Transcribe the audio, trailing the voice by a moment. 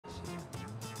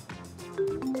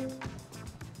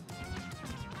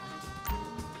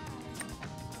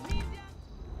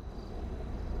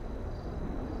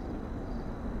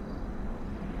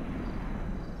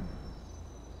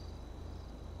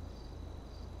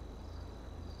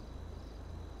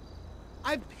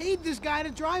I've paid this guy to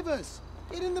drive us.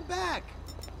 Get in the back.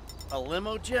 A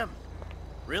limo, Jim?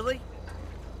 Really?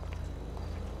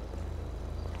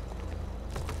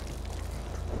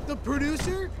 The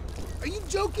producer? Are you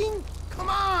joking? Come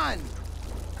on!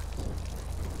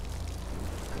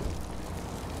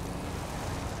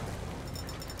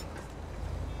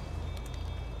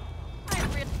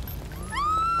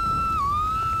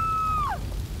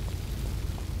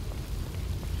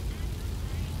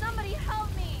 Somebody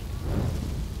help me!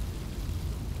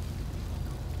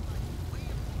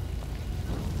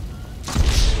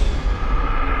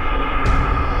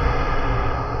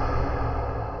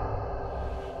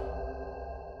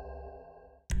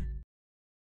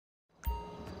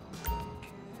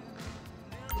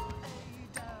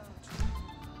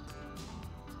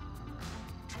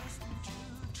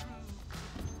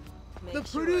 The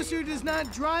producer does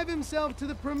not drive himself to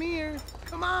the premiere.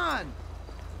 Come on!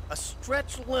 A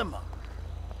stretch limo?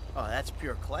 Oh, that's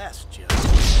pure class, Jim.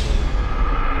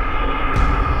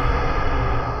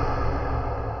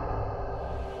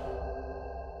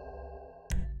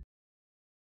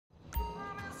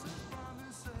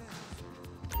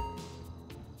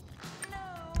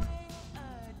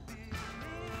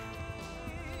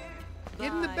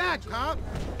 Get in the back, Pop.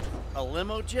 A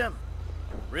limo, Jim?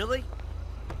 Really?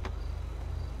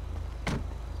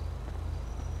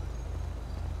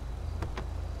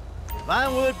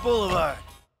 Vinewood Boulevard.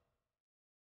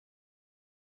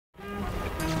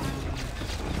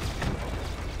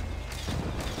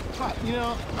 Pop, you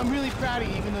know, I'm really proud of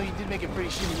you, even though you did make a pretty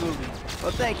shitty movie.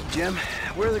 Well, thank you, Jim.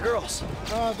 Where are the girls?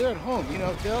 They're at home. You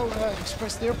know, they'll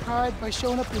express their pride by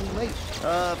showing up really late.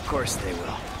 Of course they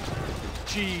will.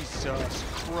 Jesus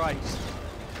Christ.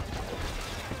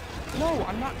 No,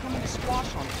 I'm not coming to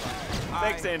squash on Friday.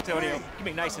 Thanks, Antonio. Give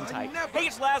me nice and tight. Hey,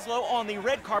 it's Laszlo on the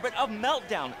red carpet of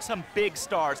Meltdown. Some big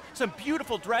stars, some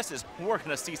beautiful dresses. We're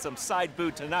gonna see some side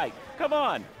boob tonight. Come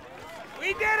on.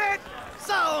 We did it!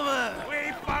 Solomon!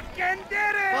 We fucking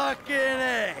did it! Fucking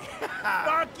A!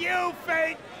 Fuck you,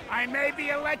 fate! I may be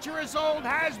a lecherous old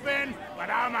has-been, but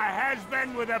I'm a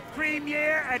has-been with a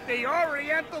premiere at the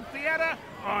Oriental Theater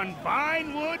on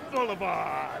Vinewood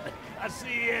Boulevard. I'll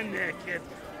see you in there, kid.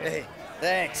 Hey,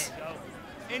 thanks.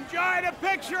 Enjoy the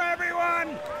picture,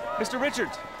 everyone! Mr.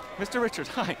 Richards. Mr. Richards,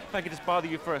 hi. If I could just bother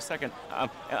you for a second.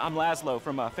 I'm Laszlo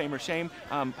from Fame or Shame,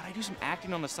 but I do some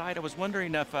acting on the side. I was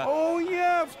wondering if, Oh,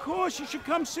 yeah, of course. You should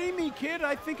come see me, kid.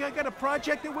 I think I got a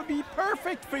project that would be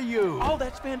perfect for you. Oh,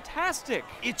 that's fantastic.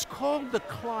 It's called The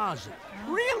Closet.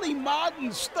 Really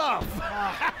modern stuff.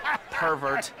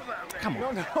 Pervert. Come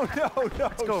on. No.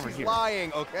 Let's go over She's here.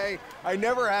 lying, okay? I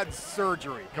never had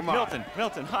surgery. Come on.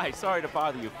 Milton, hi. Sorry to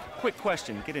bother you. Quick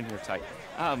question. Get in here tight.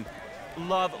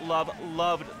 Loved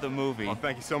the movie. Oh,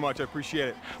 thank you so much. I appreciate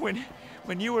it.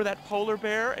 When you were that polar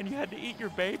bear and you had to eat your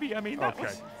baby, I mean, that Okay.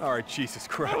 was... All right, Jesus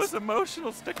Christ. That was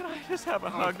emotional. Can I just have a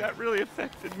hug? Okay. That really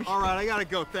affected me. All right, I gotta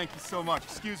go. Thank you so much.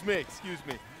 Excuse me.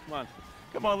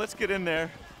 Come on, let's get in there.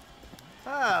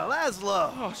 Ah,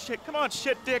 Laszlo. Oh, shit. Come on,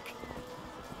 shit dick.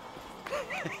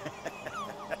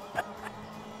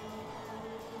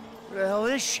 Where the hell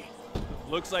is she?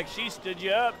 Looks like she stood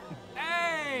you up.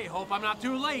 Hey, hope I'm not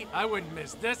too late. I wouldn't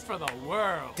miss this for the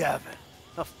world. Devin,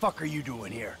 the fuck are you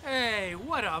doing here? Hey,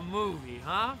 what a movie,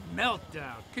 huh?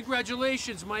 Meltdown.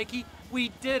 Congratulations, Mikey. We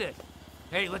did it.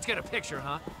 Hey, let's get a picture,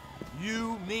 huh?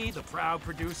 You, me, the proud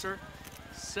producer.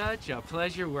 Such a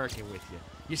pleasure working with you.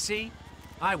 You see,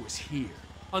 I was here,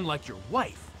 unlike your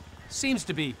wife. Seems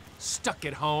to be stuck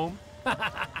at home.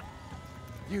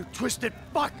 You twisted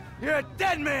fuck! You're a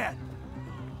dead man!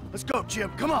 Let's go,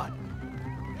 Jim. Come on.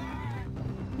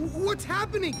 What's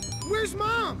happening? Where's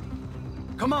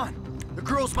Mom? Come on. The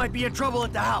girls might be in trouble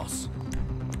at the house.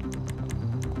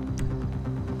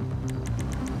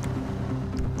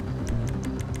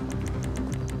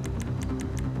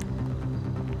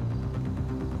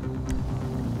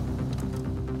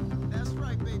 That's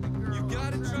right, baby girl. You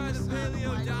gotta try the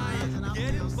paleo diet.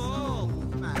 Get involved.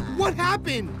 What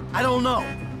happened? I don't know.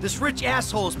 This rich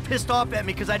asshole is pissed off at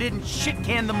me because I didn't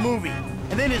shit-can the movie.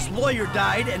 And then his lawyer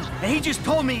died, and he just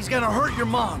told me he's gonna hurt your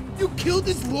mom. You killed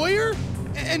his lawyer?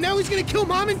 And now he's gonna kill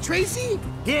Mom and Tracy?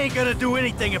 He ain't gonna do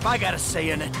anything if I got a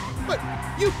say in it. But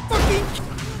you fucking...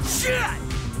 Shit!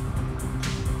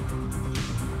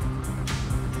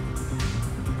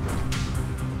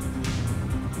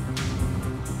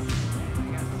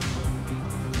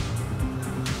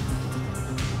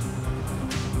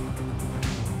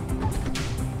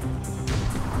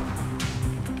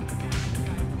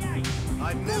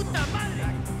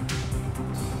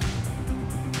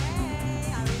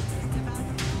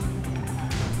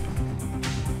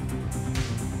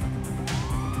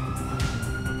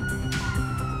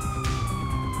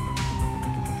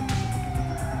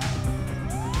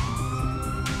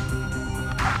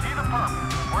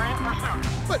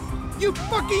 You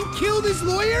fucking killed his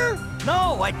lawyer?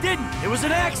 No, I didn't. It was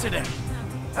an accident.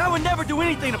 I would never do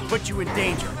anything to put you in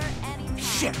danger.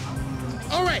 Shit.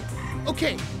 All right,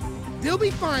 okay. They'll be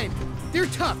fine. They're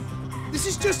tough. This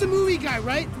is just a movie guy,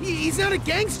 right? He's not a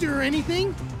gangster or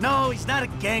anything. No, he's not a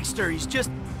gangster. He's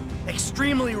just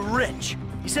extremely rich.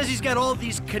 He says he's got all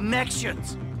these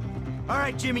connections. All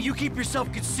right, Jimmy, you keep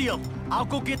yourself concealed. I'll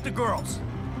go get the girls.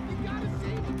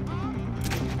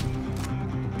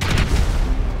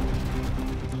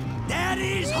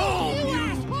 Daddy's home,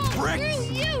 you bricks!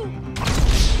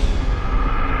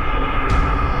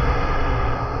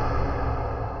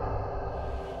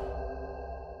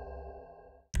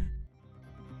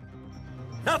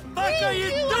 The fuck are you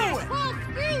doing?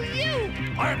 Screw you!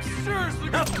 I'm seriously.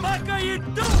 The fuck are you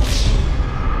doing?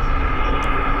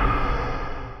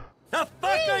 The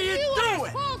fuck are you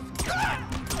doing?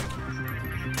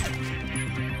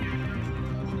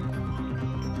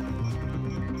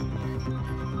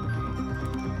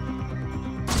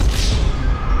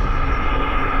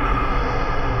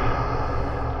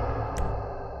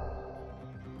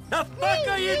 The fuck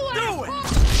are you doing?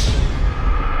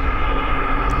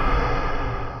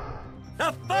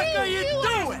 The fuck are you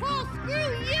doing? Screw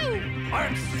you!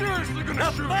 I'm seriously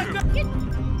gonna shoot you.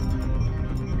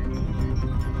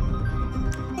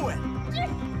 Get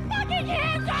fucking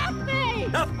hands off me!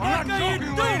 The fuck are you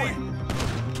doing?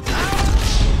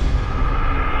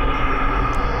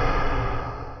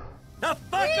 The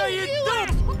fuck are you doing?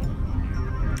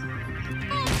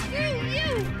 Screw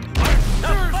you!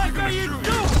 The fuck are you doing?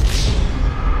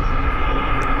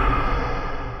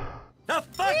 The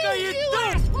fuck are you doing?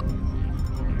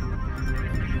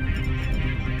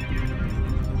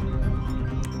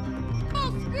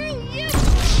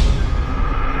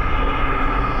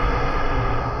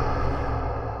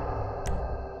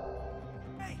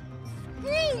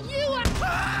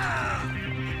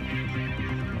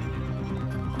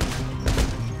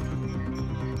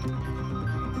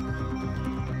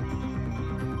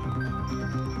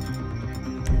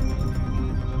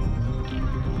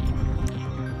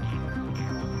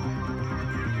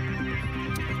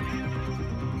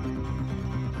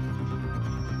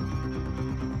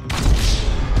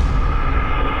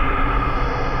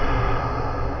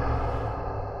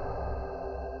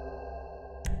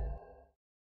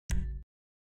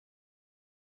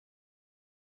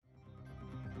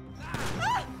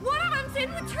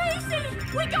 Tracy!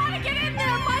 We gotta get in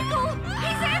there, Michael!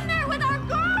 He's in there with our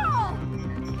girl!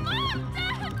 Mom!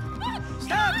 Dad!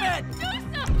 Stop it! Do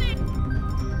something!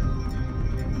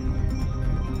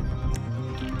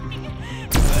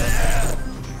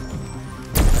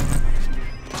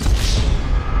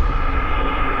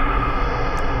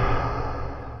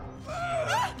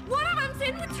 One of them's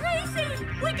in with Tracy!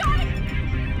 We gotta...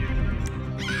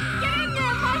 Get in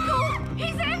there, Michael!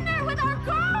 He's in there with our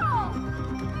girl!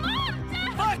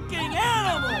 Fucking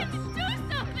animals! Do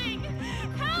something!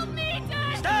 Help me,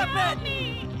 Dad! Stop Help it!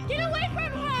 me! Get away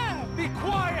from her! Be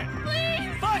quiet! Please!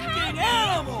 Fucking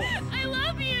animals! I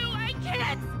love you! I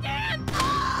can't stand...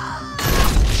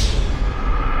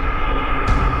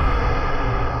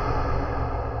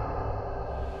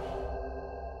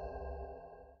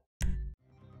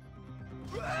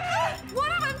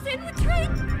 One of them's in the tree!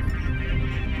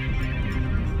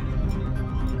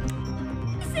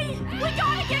 See, we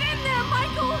gotta get in there,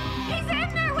 Michael! He's in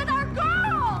there with our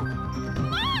girl!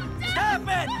 Mom! Dad! Stop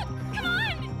it! Come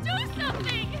on! Do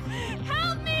something!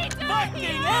 Help me, Dad!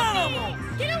 Fucking Help animals!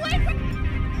 me. Get away from...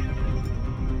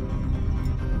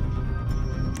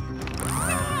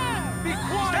 Be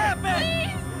quiet! Stop it!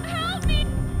 Please! Help me!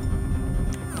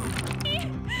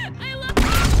 I love...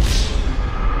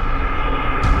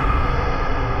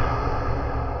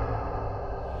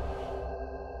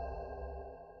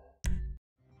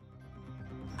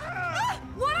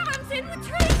 One of them's in with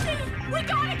Tracy! We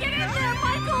gotta get in there,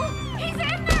 Michael! He's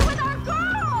in there with our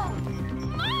girl!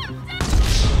 Mom! Dad!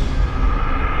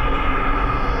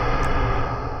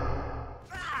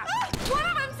 One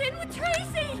of them's in with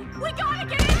Tracy! We gotta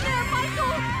get in there,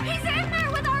 Michael! He's in there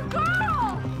with our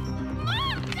girl!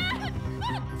 Mom! Dad!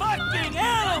 Fucking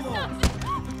animals!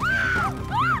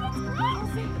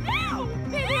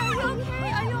 Baby, are you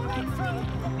okay? Are you alright, sweetie?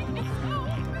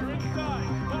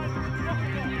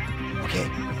 Okay.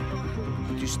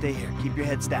 You stay here. Keep your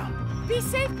heads down. Be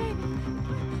safe, baby.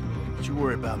 Don't you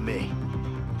worry about me.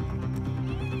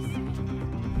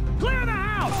 Clear the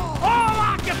house! All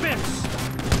occupants!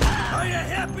 Are you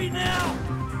happy now?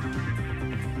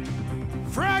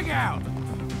 Frag out!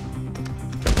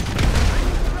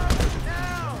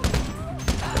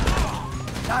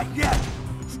 Not yet.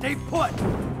 Stay put.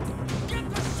 Get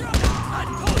the shovel! I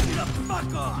told you to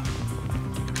fuck off.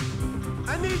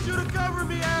 I need you to cover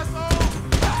me, asshole!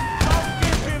 Don't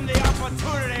give him the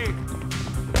opportunity! Give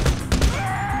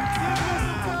me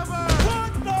some cover!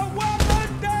 Put the weapon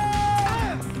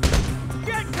down!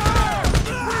 Get cover!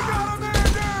 We got a man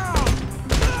down!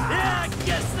 Yeah, I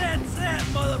guess that's that,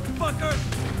 motherfucker!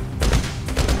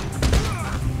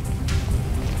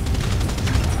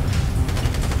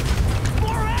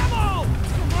 More ammo!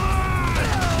 Come on!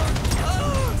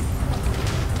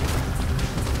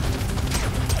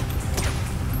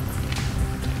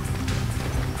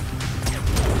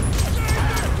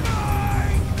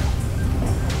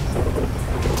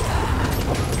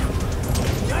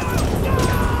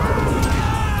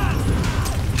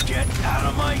 Get out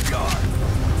of my yard!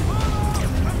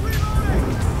 I'm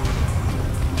reloading!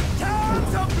 Time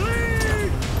to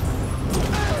bleed!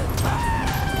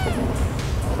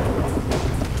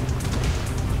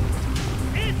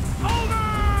 It's over!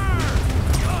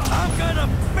 I'm gonna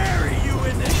bury you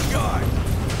in this yard!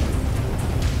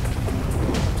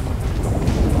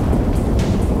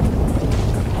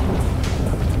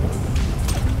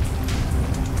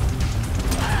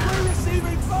 We're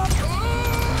receiving fuck!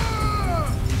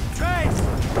 Trace!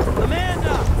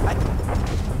 Amanda! I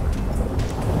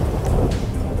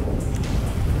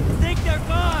think they're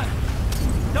gone!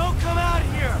 Don't come out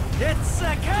here! It's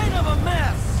kind of a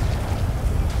mess!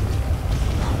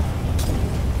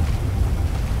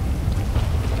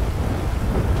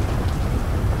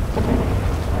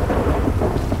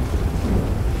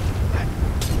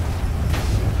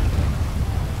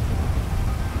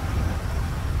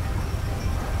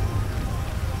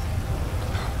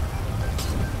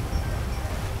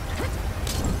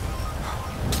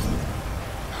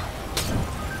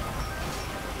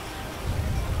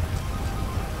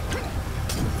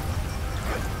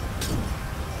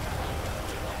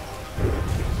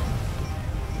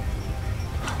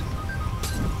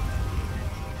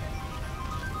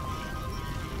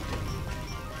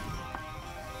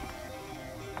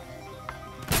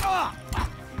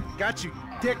 Got you,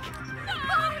 dick.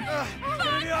 It's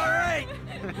gonna be alright!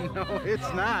 No,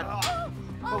 it's not.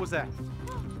 What was that?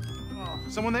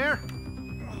 Someone there?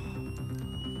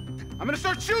 I'm gonna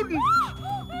start shooting!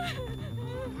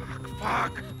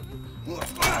 Fuck!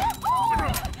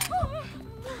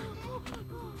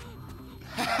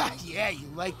 Yeah, you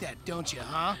like that, don't you,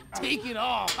 huh? Take it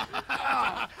all.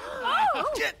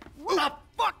 Get the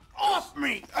fuck off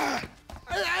me!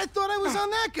 I thought I was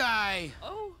on that guy.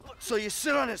 So you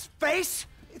sit on his face?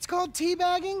 It's called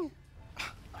teabagging.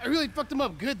 I really fucked him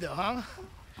up good, though, huh? All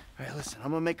right, listen, I'm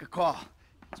gonna make a call.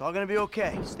 It's all gonna be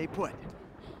okay. Stay put.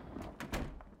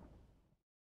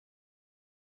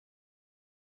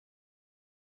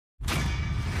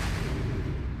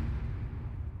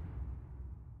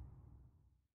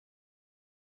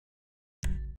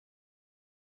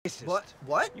 What?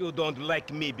 What? You don't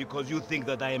like me because you think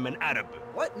that I am an Arab.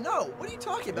 What? No. What are you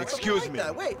talking about? Excuse Something me. like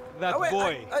that. Wait. That Oh, wait,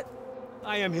 boy.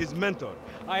 I am his mentor.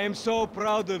 I am so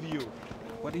proud of you.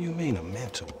 What do you mean, a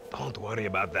mentor? Don't worry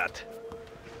about that.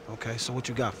 Okay, so what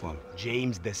you got for me?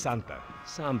 James De Santa.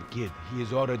 Some kid. He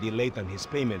is already late on his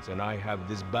payments, and I have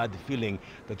this bad feeling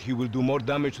that he will do more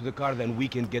damage to the car than we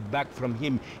can get back from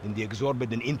him in the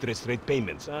exorbitant interest rate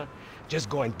payments, huh? Just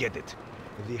go and get it.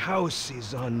 The house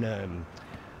is on,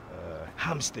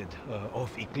 Hampstead,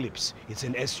 off Eclipse. It's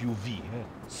an SUV, huh?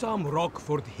 Some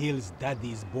Rockford Hills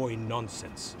daddy's boy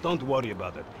nonsense. Don't worry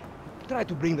about it. Try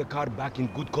to bring the car back in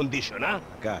good condition, huh?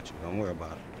 Got you. Don't worry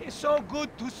about it. It's so good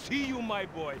to see you, my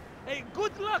boy. Hey,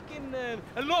 good luck in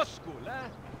law school, huh?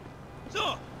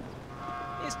 So,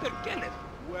 Mr. Kenneth,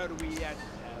 where we at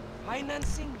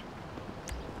financing?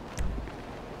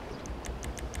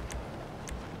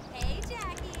 Hey,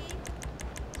 Jackie.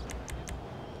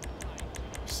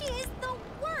 She is the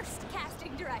worst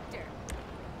casting director.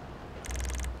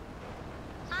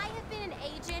 I have been an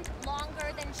agent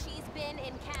longer than she's been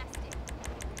in casting.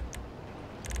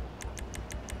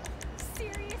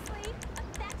 Seriously?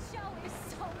 That show is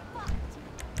so fucked.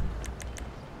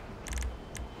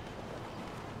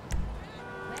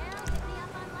 Well, hit me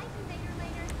up on Licensator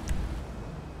later.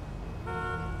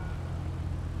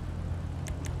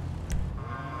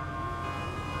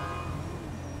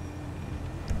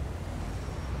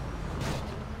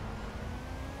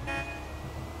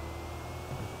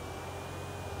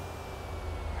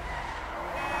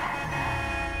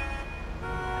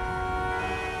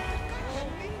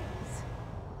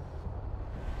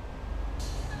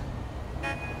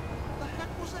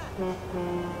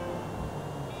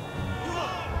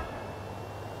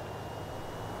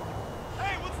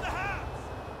 Hey, what's the house?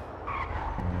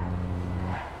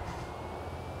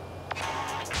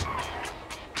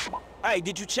 Hey,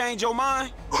 did you change your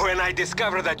mind? When I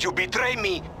discover that you betray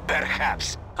me,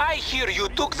 perhaps. I hear you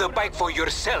took the bike for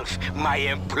yourself, my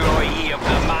employee of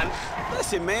the month.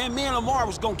 Listen, man, me and Lamar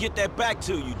was gonna get that back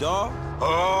to you, dawg.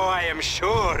 Oh, I am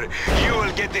sure. You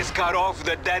will get this car off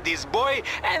the daddy's boy,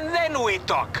 and then we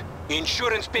talk.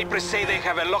 Insurance papers say they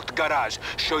have a locked garage,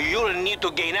 so you'll need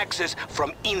to gain access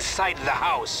from inside the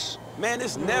house. Man,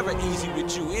 it's never easy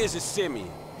with you, is it,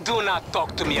 Simeon? Do not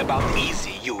talk to me about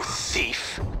easy, you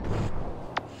thief.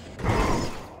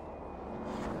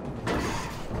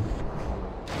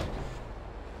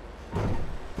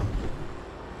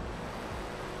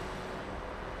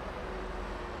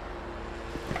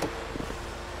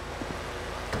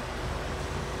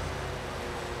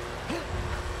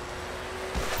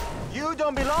 You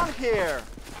don't belong here.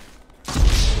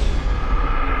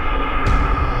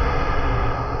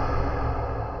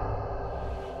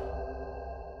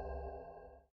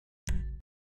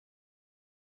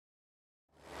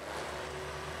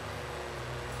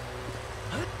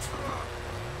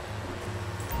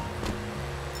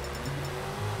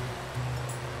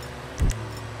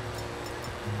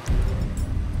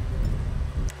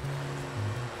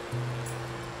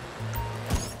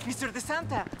 Mr.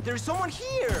 DeSanta, there is someone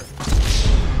here!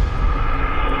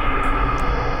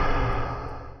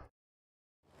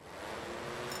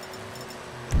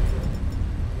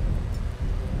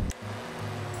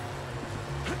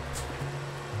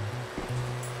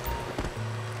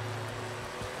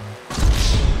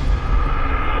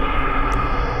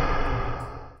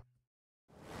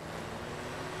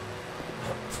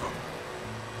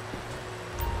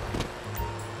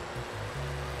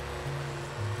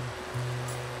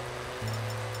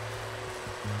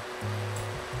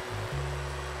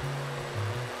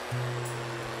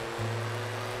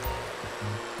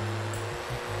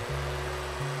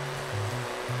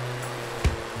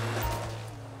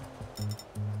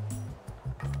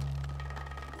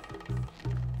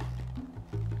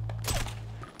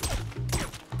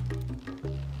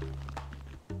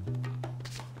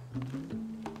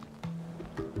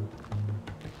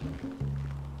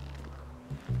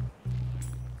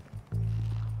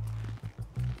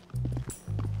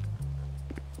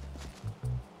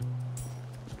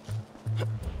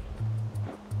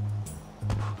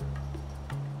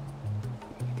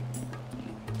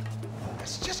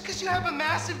 It's just because you have a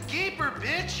massive gaper,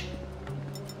 bitch.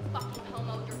 Fucking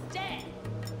homo, you're dead.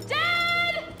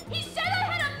 Dead! He said I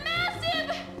had a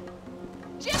massive...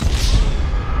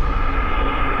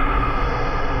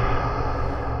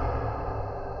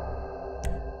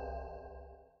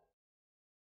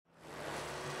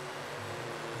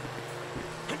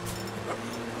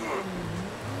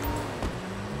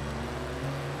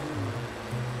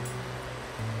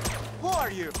 Who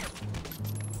are you?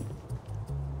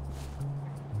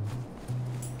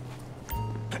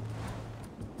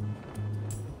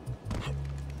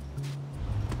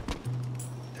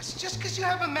 That's just because you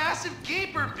have a massive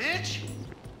gaper, bitch.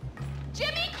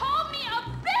 Jimmy called me a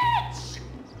bitch!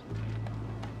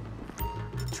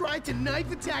 Tried to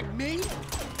knife attack me?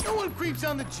 No one creeps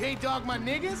on the J-Dog, my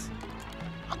niggas.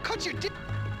 I'll cut your dick.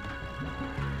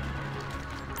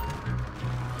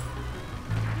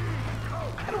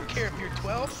 I don't care if you're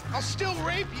 12. I'll still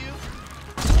rape you.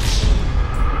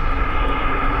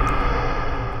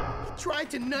 You tried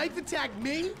to knife attack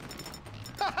me?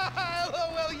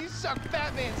 LOL, you suck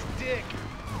Fat Man's dick.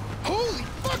 Holy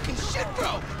fucking shit,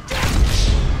 bro!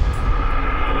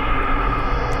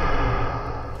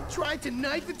 You tried to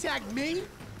knife attack me?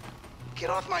 Get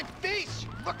off my face, you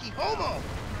lucky homo!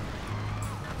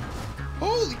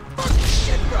 Holy fucking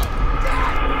shit, bro!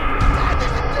 Dad! Dad,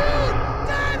 there's a dude!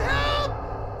 Dad, help!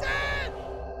 Dad!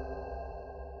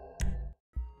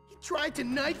 You tried to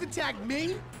knife attack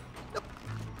me?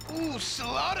 Ooh,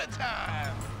 slaughter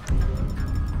time!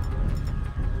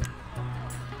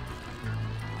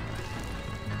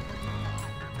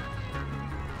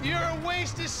 You're a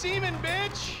waste of semen,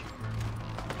 bitch!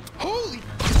 Holy...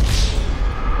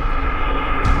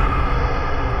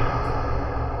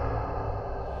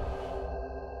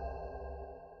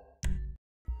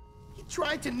 He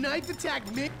tried to knife attack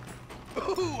me.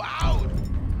 Ooh, out!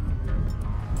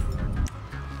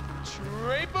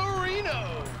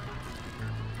 Traperino!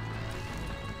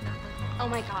 Oh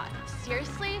my god,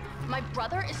 seriously? My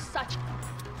brother is such...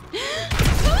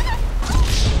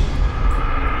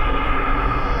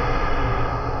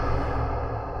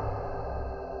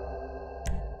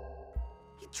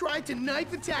 He tried to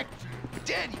knife attack...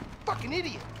 Dad, you fucking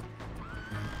idiot!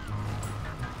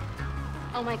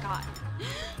 Oh my god.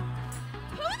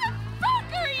 Who the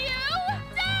fuck are you?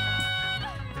 Dad!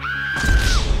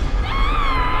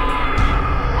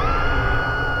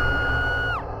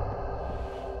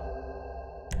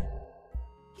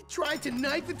 tried to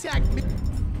knife attack me.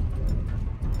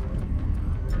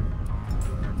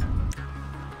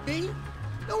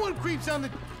 No one creeps on the...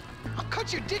 I'll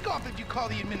cut your dick off if you call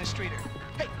the administrator.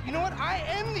 Hey, you know what? I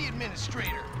am the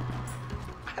administrator.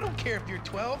 I don't care if you're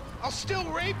 12. I'll still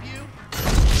rape you.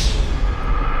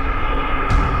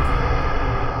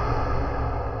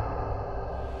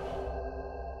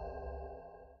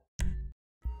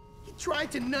 He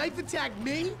tried to knife attack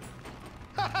me?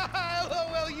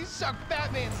 LOL, you suck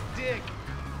Batman's dick.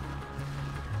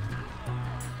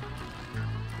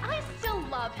 I still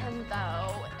love him,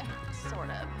 though. Sort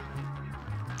of.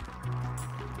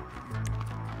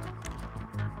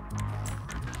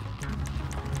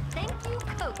 Thank you,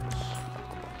 Coach.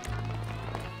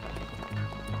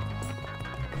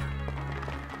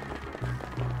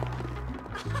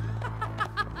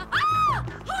 Ah!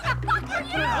 Who the fuck are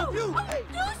you? Help you? Oh,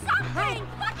 do something!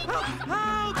 Fucking do something!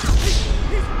 Help!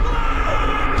 He's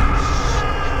blind!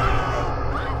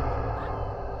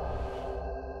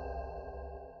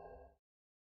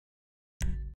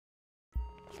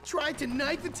 He tried to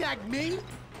knife attack me?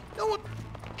 No one...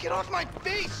 Get off my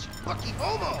face, you fucking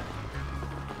homo!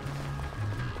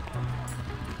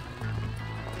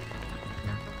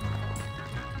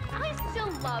 I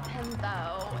still love him,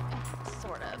 though.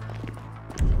 Sort of.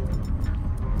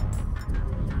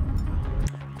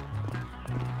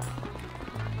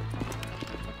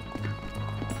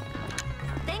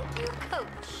 Thank you,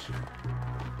 Coach.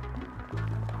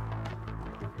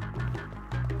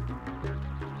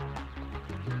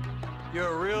 You're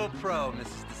a real pro,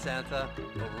 Mrs. DeSanta.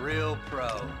 A real pro.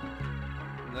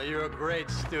 No, you're a great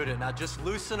student. Now just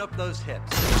loosen up those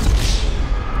hips.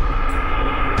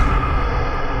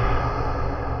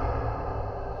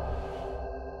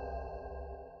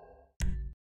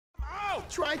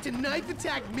 Tried to knife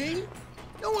attack me?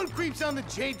 No one creeps on the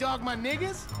J-Dog, my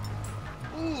niggas.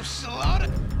 Ooh,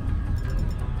 slaughter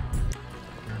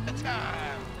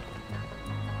time.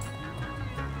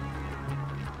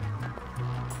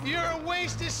 You're a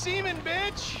waste of semen,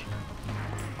 bitch.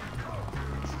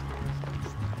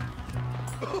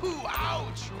 Ooh,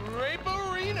 ouch,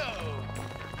 raperino.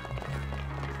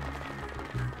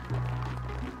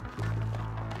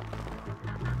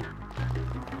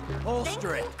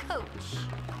 Holster it. Thank you, Coach.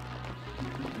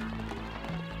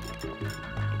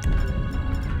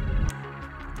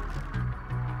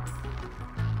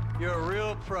 You're a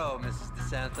real pro, Mrs.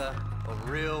 DeSanta. A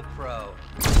real pro.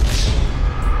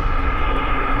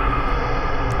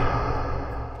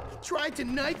 He tried to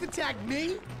knife attack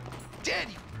me? Dead,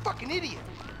 you fucking idiot.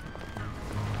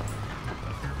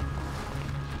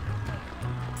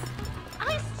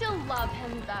 I still love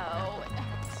him, though.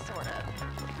 Sort of.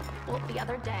 Well, the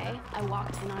other day, I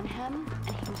walked in on him,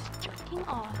 and he was jerking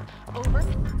off over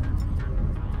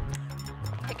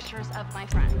pictures of my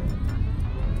friend.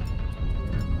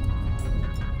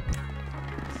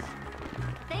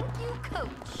 Thank you,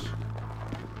 Coach.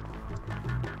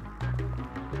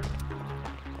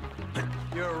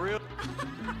 You're a real... Ah!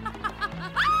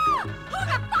 Who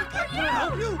the fuck are you?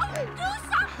 Help you! Oh, do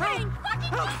something!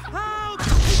 Fucking do something! Help!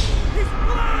 He's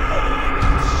blind!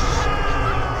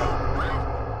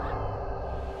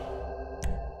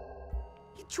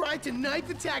 He tried to knife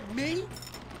attack me?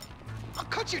 I'll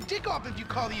cut your dick off if you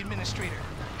call the administrator.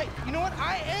 Hey, you know what?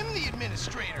 I am the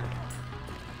administrator.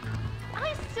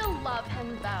 I still love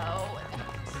him, though.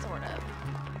 Sort of.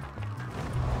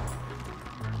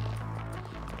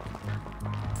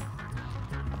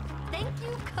 Thank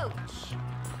you, Coach.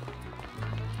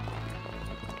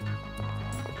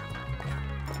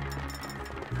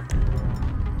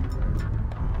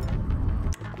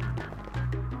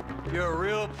 You're a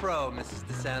real pro, Mrs.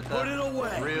 DeSanta. Put it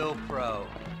away. A real pro.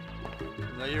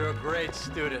 No, you're a great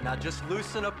student. Now just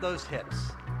loosen up those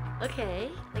hips.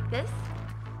 Okay, like this?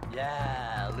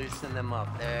 Yeah, loosen them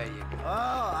up. There you go.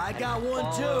 Oh, I got one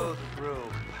Follow too. Through.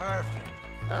 Perfect.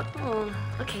 Oh,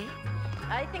 okay.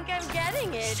 I think I'm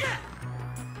getting it. Shit.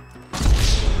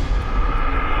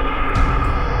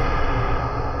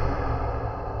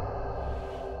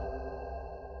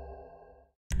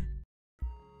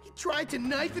 He tried to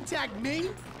knife attack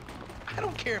me? I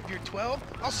don't care if you're 12.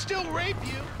 I'll still rape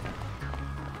you.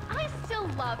 I still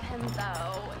love him,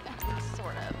 though.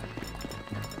 Sort of.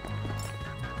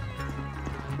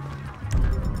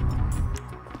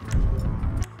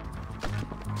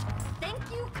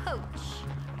 Thank you, Coach.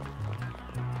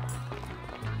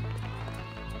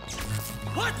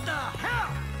 What the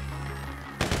hell?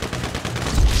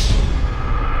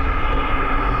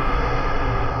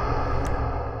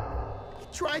 He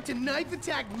tried to knife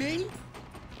attack me?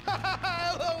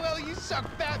 LOL, you suck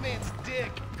Batman's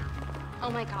dick. Oh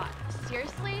my god,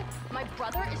 seriously? My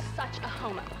brother is such a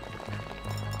homo.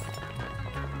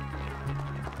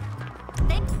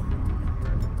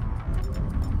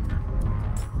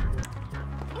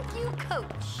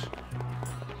 coach.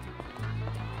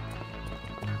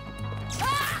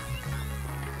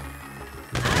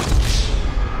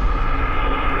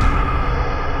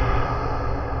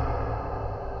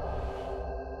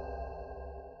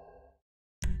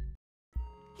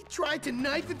 He tried to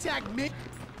knife attack me.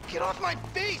 Get off my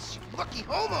face, you lucky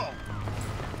homo!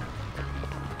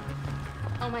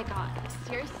 Oh my god,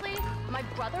 seriously? My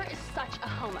brother is such a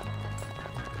homo.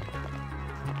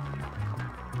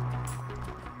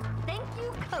 Thank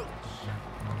you, coach.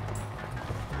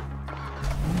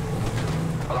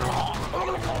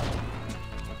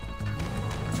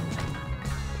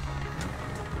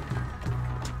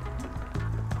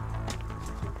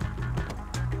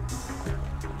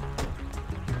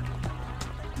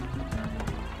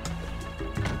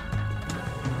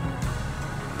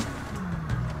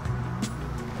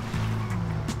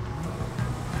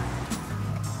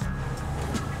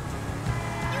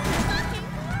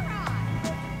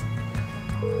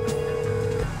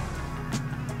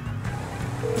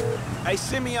 Hey,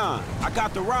 Simeon, I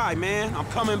got the ride, man. I'm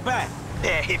coming back.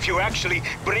 If you actually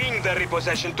bring the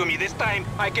repossession to me this time,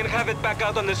 I can have it back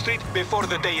out on the street before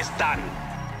the day is done.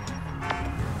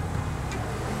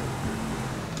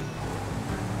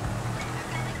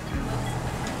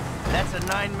 That's a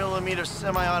 9mm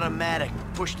semi-automatic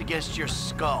pushed against your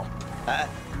skull. Well,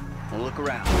 look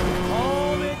around.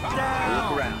 Hold it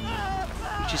down! Look around.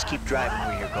 You just keep driving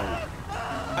where you're going.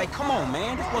 Hey, come on,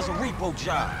 man. This was a repo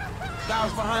job. Guy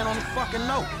was behind on his fucking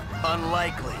note.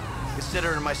 Unlikely,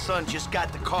 considering my son just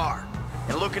got the car.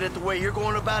 And looking at the way you're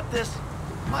going about this,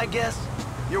 my guess,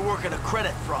 you're working a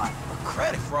credit fraud. A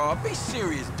credit fraud? Be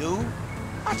serious, dude.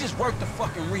 I just worked the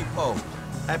fucking repo.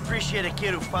 I appreciate a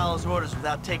kid who follows orders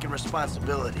without taking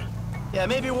responsibility. Yeah,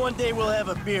 maybe one day we'll have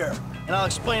a beer, and I'll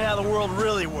explain how the world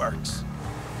really works.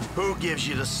 Who gives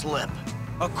you the slip?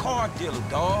 A car dealer,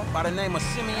 dawg, by the name of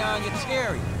Simeon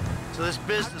Yeteri. So this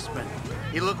businessman,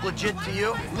 he look legit to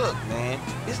you? Look, man,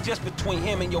 it's just between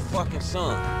him and your fucking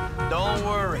son. Don't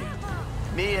worry.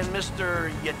 Me and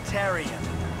Mr. Yetarian,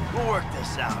 we'll work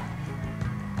this out.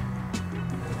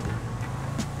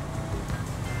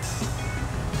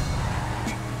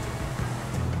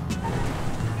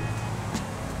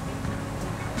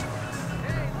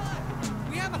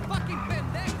 We have a fucking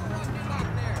pendejo walking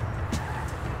back there.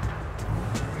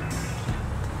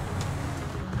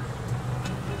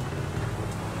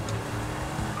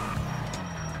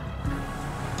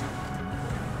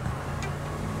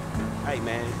 Hey,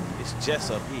 man, it's Jess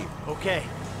up here. Okay,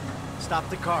 stop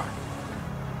the car.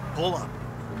 Pull up.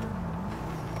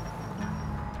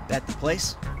 That the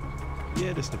place?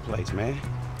 Yeah, this the place, man.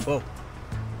 Whoa.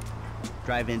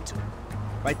 Drive into it.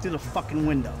 Right through the fucking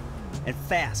window. And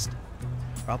fast.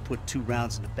 Or I'll put 2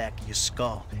 rounds in the back of your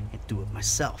skull and do it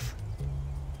myself.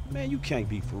 Man, you can't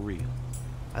be for real.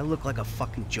 I look like a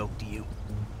fucking joke to you.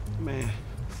 Man,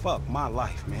 fuck my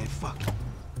life, man. Fuck it.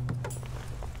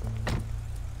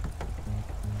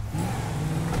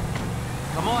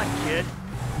 Come on, kid.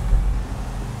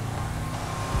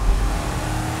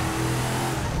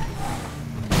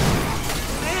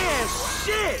 Man,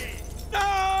 shit!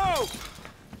 No!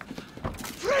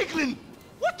 Franklin!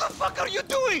 What the fuck are you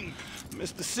doing?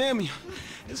 Mr. Simeon,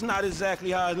 it's not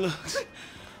exactly how it looks.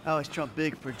 I always trump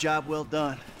big for a job well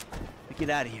done. Now get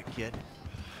out of here, kid.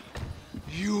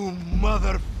 You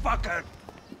motherfucker!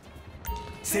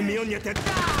 Simeon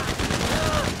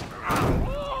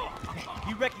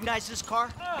You recognize this car?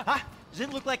 Huh? Does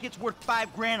it look like it's worth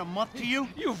 $5 grand a month to you?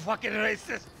 You fucking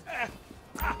racist!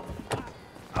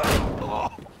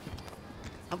 I'll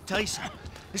tell you something.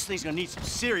 This thing's gonna need some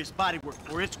serious body work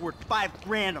or it's worth $5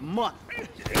 grand a month.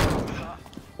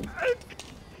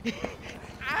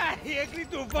 I agree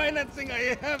to financing.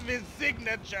 I have his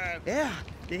signature. Yeah,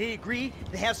 did he agree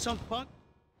to have some punk?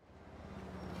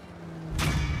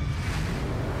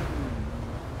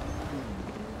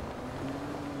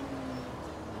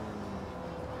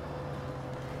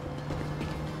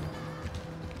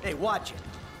 Hey, watch it.